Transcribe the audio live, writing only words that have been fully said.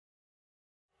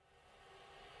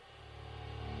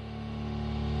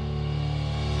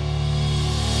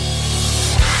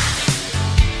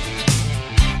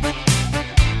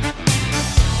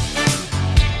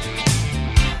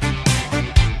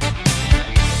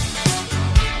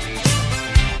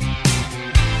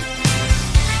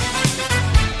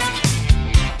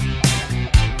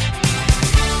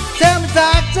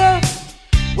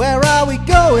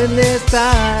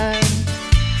time.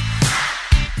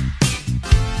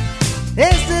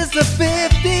 Is this the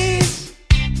 50s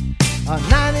or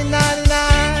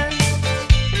 1999?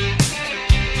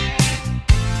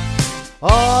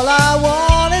 All I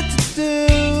wanted to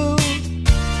do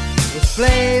was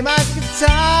play my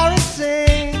guitar and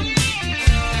sing.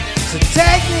 So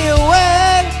take me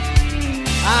away,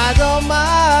 I don't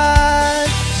mind.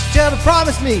 Just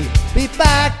promise me, be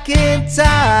back in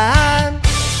time.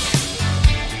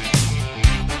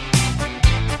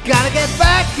 Gotta get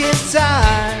back in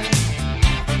time.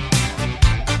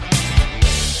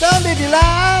 Don't live your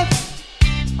life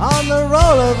on the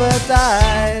roll of a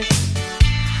dice.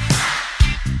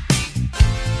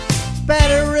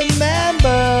 Better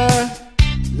remember,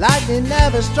 lightning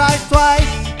never strikes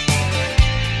twice.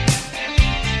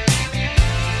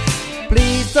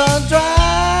 Please don't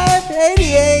drive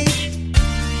 88.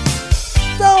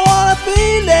 Don't wanna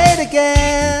be late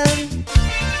again.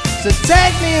 So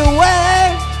take me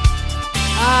away,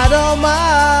 I don't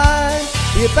mind.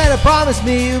 You better promise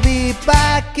me you'll be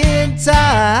back in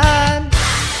time.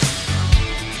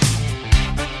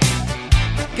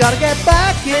 Gotta get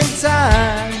back in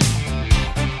time.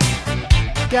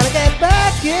 Gotta get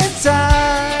back in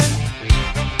time.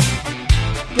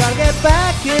 Gotta get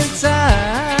back in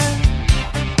time.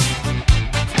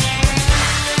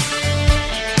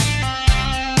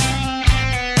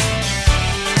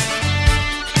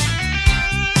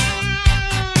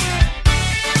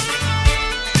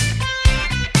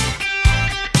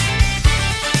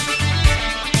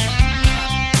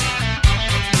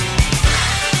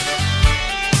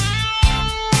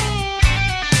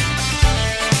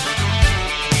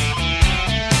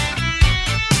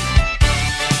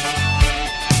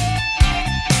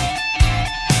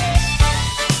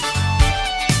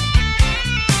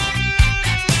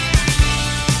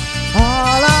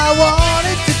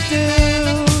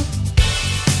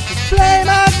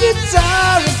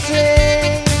 Guitar and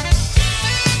sing.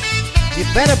 You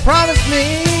better promise me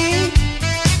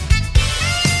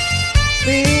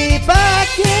be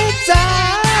back in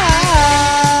time.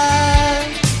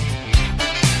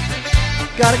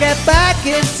 Gotta get back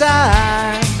in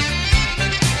time.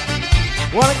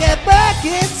 Wanna get back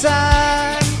in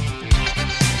time.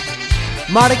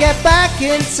 Wanna get back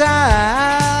in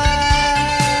time.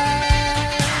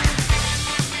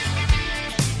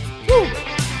 Woo.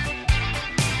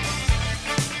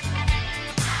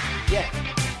 Yeah.